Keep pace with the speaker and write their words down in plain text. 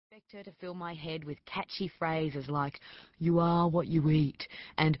expect her to fill my head with catchy phrases like, "You are what you eat,"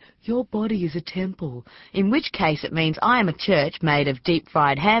 and "Your body is a temple," in which case it means I am a church made of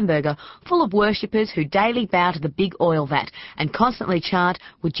deep-fried hamburger full of worshippers who daily bow to the big oil vat and constantly chant,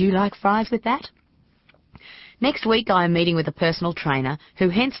 "Would you like fries with that?" Next week I am meeting with a personal trainer who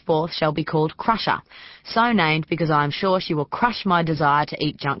henceforth shall be called Crusher, so named because I am sure she will crush my desire to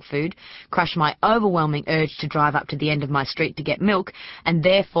eat junk food, crush my overwhelming urge to drive up to the end of my street to get milk, and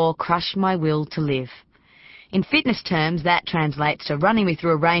therefore crush my will to live. In fitness terms, that translates to running me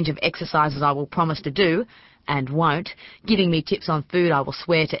through a range of exercises I will promise to do, and won't, giving me tips on food I will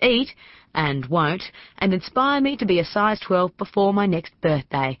swear to eat, and won't, and inspire me to be a size 12 before my next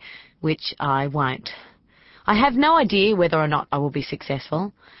birthday, which I won't. I have no idea whether or not I will be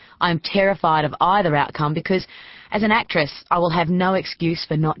successful. I am terrified of either outcome because, as an actress, I will have no excuse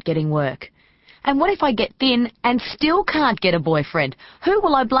for not getting work. And what if I get thin and still can't get a boyfriend? Who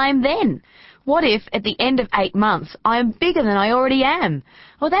will I blame then? What if, at the end of 8 months, I am bigger than I already am?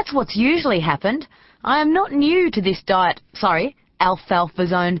 Well, that's what's usually happened. I am not new to this alfalfa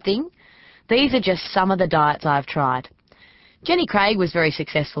zone thing. These are just some of the diets I've tried. Jenny Craig was very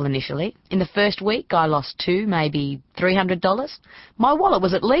successful initially. In the first week, I lost maybe $300. My wallet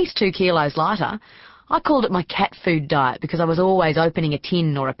was at least 2 kilos lighter. I called it my cat food diet because I was always opening a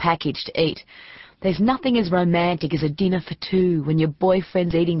tin or a package to eat. There's nothing as romantic as a dinner for two when your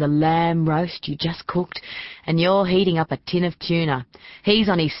boyfriend's eating the lamb roast you just cooked and you're heating up a tin of tuna. He's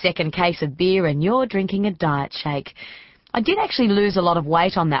on his second case of beer and you're drinking a diet shake. I did actually lose a lot of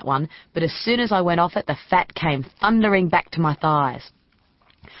weight on that one, but as soon as I went off it, the fat came thundering back to my thighs.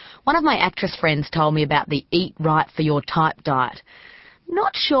 One of my actress friends told me about the eat right for your type diet.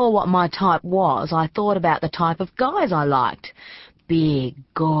 Not sure what my type was, I thought about the type of guys I liked. Big,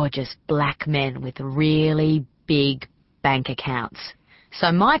 gorgeous black men with really big bank accounts.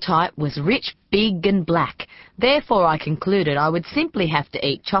 So my type was rich, big and black. Therefore I concluded I would simply have to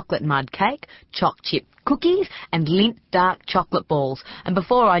eat chocolate mud cake, choc chip cookies and Lindt dark chocolate balls, and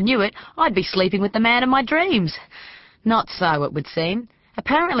before I knew it, I'd be sleeping with the man of my dreams. Not so, it would seem.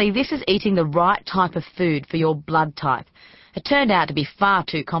 Apparently this is eating the right type of food for your blood type. It turned out to be far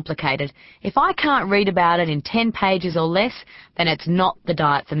too complicated. If I can't read about it in 10 pages or less, then it's not the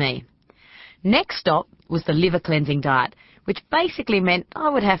diet for me. Next stop was the liver cleansing diet, which basically meant I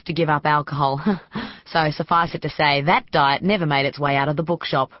would have to give up alcohol. So suffice it to say, that diet never made its way out of the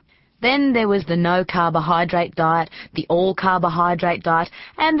bookshop. Then there was the no-carbohydrate diet, the all-carbohydrate diet,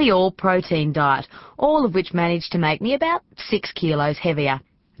 and the all-protein diet, all of which managed to make me about 6 kilos heavier.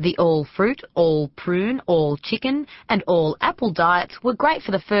 The all-fruit, all-prune, all-chicken, and all-apple diets were great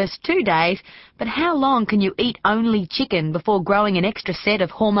for the first 2 days, but how long can you eat only chicken before growing an extra set of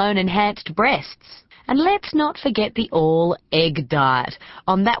hormone-enhanced breasts? And let's not forget the all-egg diet.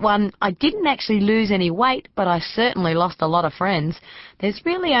 On that one, I didn't actually lose any weight, but I certainly lost a lot of friends. There's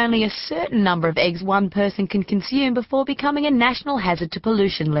really only a certain number of eggs one person can consume before becoming a national hazard to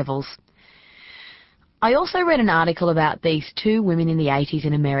pollution levels. I also read an article about these 2 women in the 80s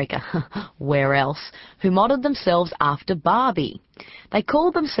in America, where else, who modelled themselves after Barbie. They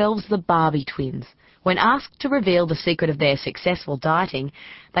called themselves the Barbie twins. When asked to reveal the secret of their successful dieting,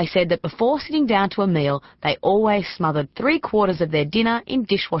 they said that before sitting down to a meal, they always smothered 3/4 of their dinner in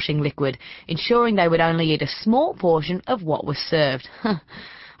dishwashing liquid, ensuring they would only eat a small portion of what was served.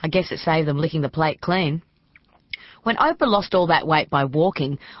 I guess it saved them licking the plate clean. When Oprah lost all that weight by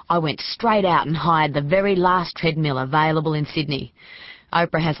walking, I went straight out and hired the very last treadmill available in Sydney.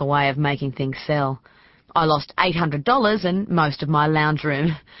 Oprah has a way of making things sell. I lost $800 and most of my lounge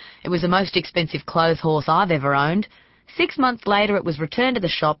room. It was the most expensive clothes horse I've ever owned. 6 months later it was returned to the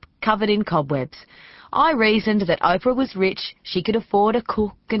shop, covered in cobwebs. I reasoned that Oprah was rich, she could afford a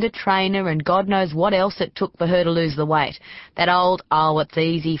cook and a trainer and God knows what else it took for her to lose the weight. That old, "oh, it's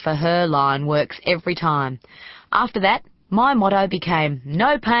easy for her" line works every time. After that, my motto became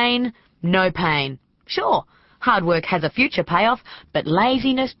no pain, no pain. Sure, hard work has a future payoff, but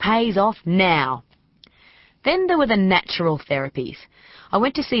laziness pays off now. Then there were the natural therapies. I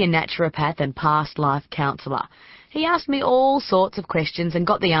went to see a naturopath and past life counsellor. He asked me all sorts of questions and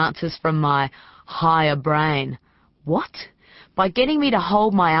got the answers from my higher brain. What? By getting me to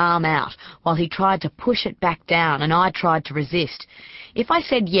hold my arm out while he tried to push it back down and I tried to resist. If I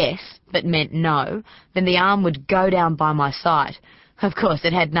said yes, but meant no, then the arm would go down by my side. Of course,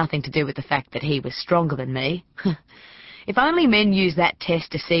 it had nothing to do with the fact that he was stronger than me. If only men used that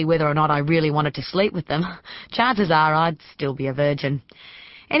test to see whether or not I really wanted to sleep with them, chances are I'd still be a virgin.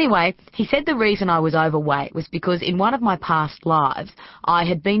 Anyway, he said the reason I was overweight was because in one of my past lives I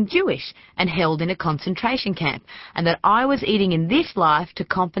had been Jewish and held in a concentration camp, and that I was eating in this life to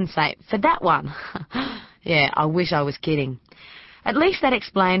compensate for that one. Yeah, I wish I was kidding. At least that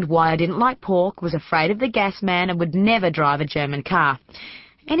explained why I didn't like pork, was afraid of the gas man, and would never drive a German car.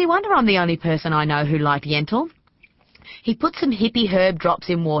 Any wonder I'm the only person I know who liked Yentl? He put some hippie herb drops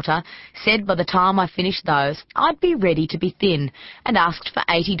in water, said by the time I finished those, I'd be ready to be thin, and asked for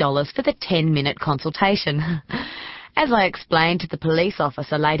 $80 for the 10-minute consultation. As I explained to the police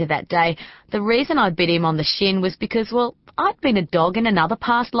officer later that day, the reason I bit him on the shin was because, well, I'd been a dog in another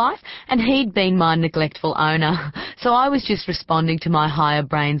past life, and he'd been my neglectful owner, so I was just responding to my higher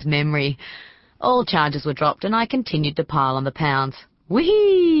brain's memory. All charges were dropped, and I continued to pile on the pounds.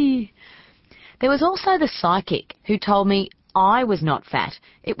 Whee! There was also the psychic who told me I was not fat.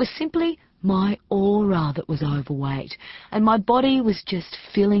 It was simply my aura that was overweight, and my body was just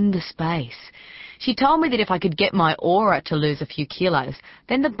filling the space. She told me that if I could get my aura to lose a few kilos,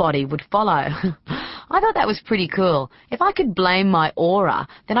 then the body would follow. I thought that was pretty cool. If I could blame my aura,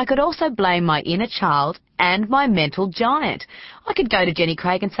 then I could also blame my inner child and my mental giant. I could go to Jenny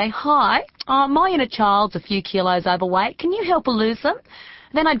Craig and say, "Hi, my inner child's a few kilos overweight. Can you help her lose them?"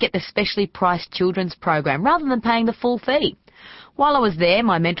 Then I'd get the specially priced children's program rather than paying the full fee. While I was there,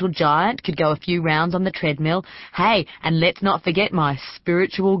 my mental giant could go a few rounds on the treadmill. Hey, and let's not forget my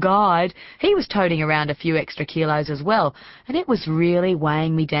spiritual guide. He was toting around a few extra kilos as well, and it was really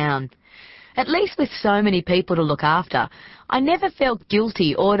weighing me down. At least with so many people to look after, I never felt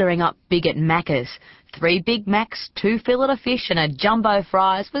guilty ordering up big at Macca's. 3 Big Macs, 2 fillet-o-fish and a jumbo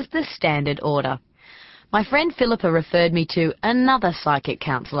fries was the standard order. My friend Philippa referred me to another psychic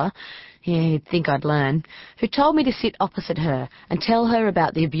counsellor, you'd think I'd learn, who told me to sit opposite her and tell her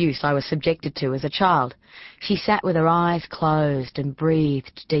about the abuse I was subjected to as a child. She sat with her eyes closed and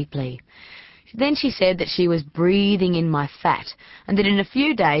breathed deeply. Then she said that she was breathing in my fat, and that in a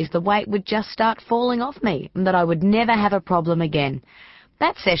few days the weight would just start falling off me, and that I would never have a problem again.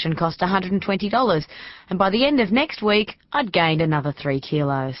 That session cost $120, and by the end of next week I'd gained another 3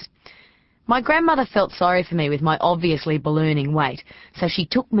 kilos. My grandmother felt sorry for me with my obviously ballooning weight, so she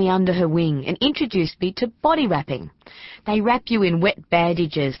took me under her wing and introduced me to body wrapping. They wrap you in wet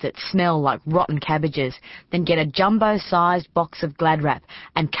bandages that smell like rotten cabbages, then get a jumbo-sized box of Glad Wrap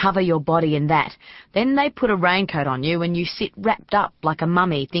and cover your body in that. Then they put a raincoat on you and you sit wrapped up like a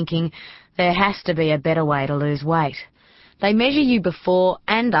mummy, thinking there has to be a better way to lose weight. They measure you before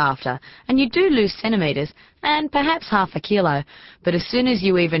and after, and you do lose centimetres, and perhaps half a kilo, but as soon as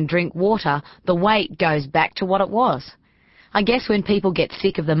you even drink water, the weight goes back to what it was. I guess when people get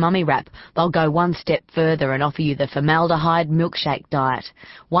sick of the mummy wrap, they'll go one step further and offer you the formaldehyde milkshake diet.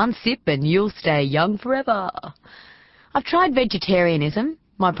 One sip and you'll stay young forever. I've tried vegetarianism.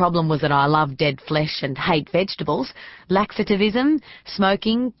 My problem was that I love dead flesh and hate vegetables. Laxativism,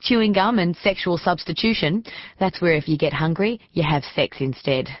 smoking, chewing gum and sexual substitution. That's where if you get hungry, you have sex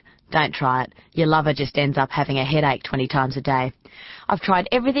instead. Don't try it. Your lover just ends up having a headache 20 times a day. I've tried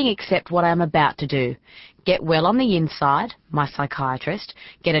everything except what I'm about to do. Get well on the inside, my psychiatrist.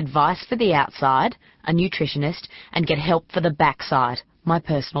 Get advice for the outside, a nutritionist. And get help for the backside, my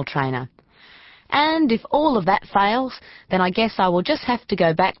personal trainer. And if all of that fails, then I guess I will just have to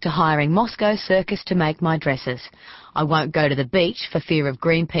go back to hiring Moscow Circus to make my dresses. I won't go to the beach for fear of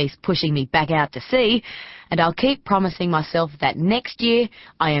Greenpeace pushing me back out to sea, and I'll keep promising myself that next year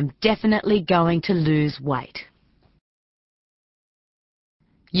I am definitely going to lose weight.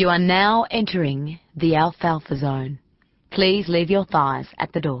 You are now entering the alfalfa zone. Please leave your thighs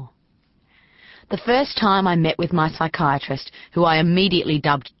at the door. The first time I met with my psychiatrist, who I immediately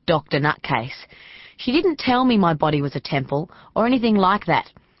dubbed Dr. Nutcase, she didn't tell me my body was a temple or anything like that.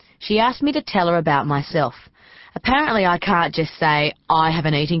 She asked me to tell her about myself. Apparently I can't just say, I have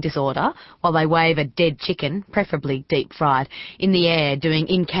an eating disorder, while they wave a dead chicken, preferably deep-fried, in the air doing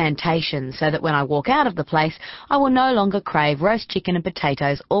incantations so that when I walk out of the place, I will no longer crave roast chicken and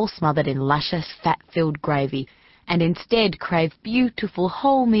potatoes all smothered in luscious, fat-filled gravy, and instead crave beautiful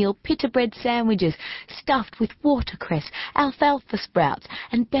wholemeal pita bread sandwiches stuffed with watercress, alfalfa sprouts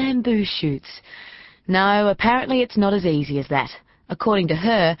and bamboo shoots. No, apparently it's not as easy as that. According to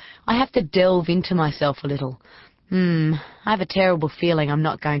her, I have to delve into myself a little. I have a terrible feeling I'm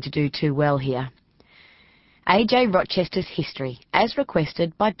not going to do too well here. AJ Rochester's history, as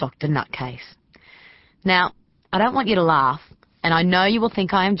requested by Dr. Nutcase. Now, I don't want you to laugh, and I know you will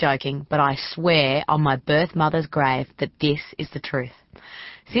think I am joking, but I swear on my birth mother's grave that this is the truth.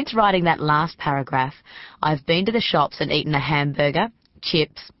 Since writing that last paragraph, I've been to the shops and eaten a hamburger,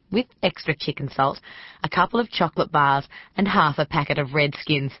 chips, with extra chicken salt, a couple of chocolate bars, and half a packet of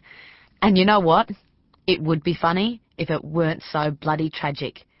Redskins. And you know what? It would be funny if it weren't so bloody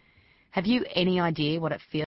tragic. Have you any idea what it feels